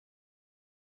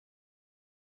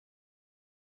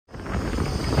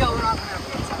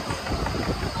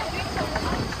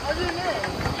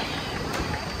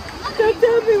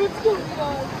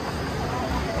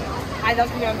Alright,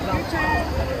 that was gonna be on the zone.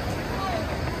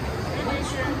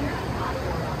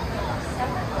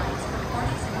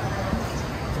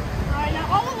 Alright, now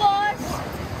all of us.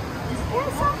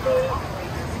 Here's something.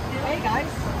 Hey guys.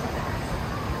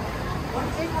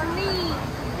 It's me.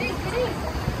 It's me.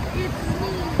 It's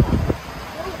me.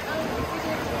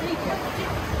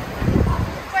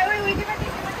 Wait, get back in.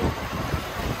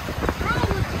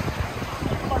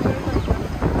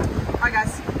 Alright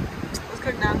guys, let's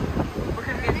cook now. We're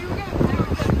gonna get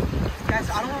guys,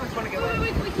 I don't know what's gonna get wet.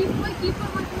 Wait, keep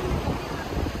putting my phone.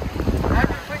 I'm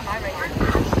putting mine right here.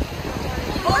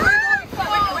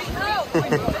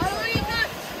 Wait.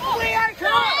 We are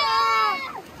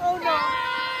caught! Oh no. No,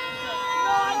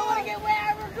 I don't wanna get wet.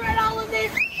 I regret all of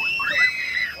this.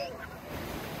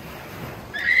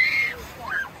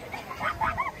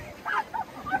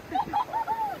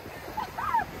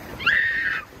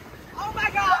 Oh my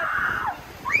god!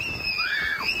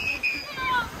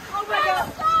 Oh my god!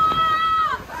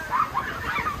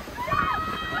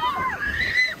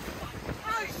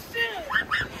 Oh shit!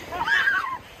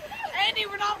 Andy,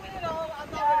 we're not wet at all. I'm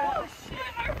not wet at all. Shit.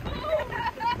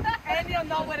 Andy, I'm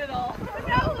not wet at all.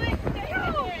 No, hey,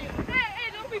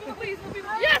 no people, please, no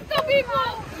people. Yes, no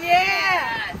people!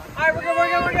 Yeah! Alright, we're good.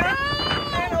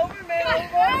 Man over.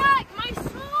 My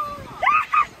soul!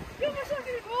 Yo, my soul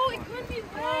didn't go. It couldn't be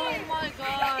wet. Oh my god.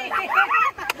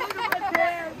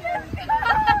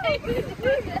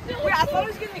 Wait, I thought it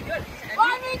was gonna be good. Why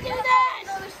did we do this?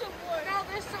 No, there's still more. No,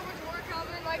 there's so much more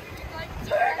coming. Like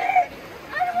turn it!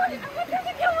 I don't want to get wet.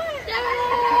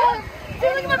 Yeah!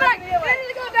 Dude, look at my back. Look at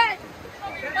my back.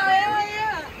 Oh,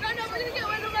 yeah. No, we're gonna get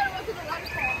wet no matter what because the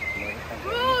water's cold.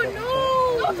 Bro, no!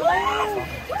 Twist!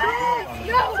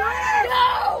 No!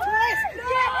 Twist!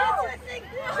 Yeah!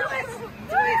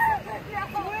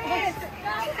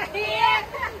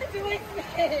 Twist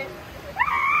it!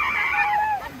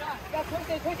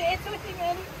 It's twisting,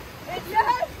 Andy.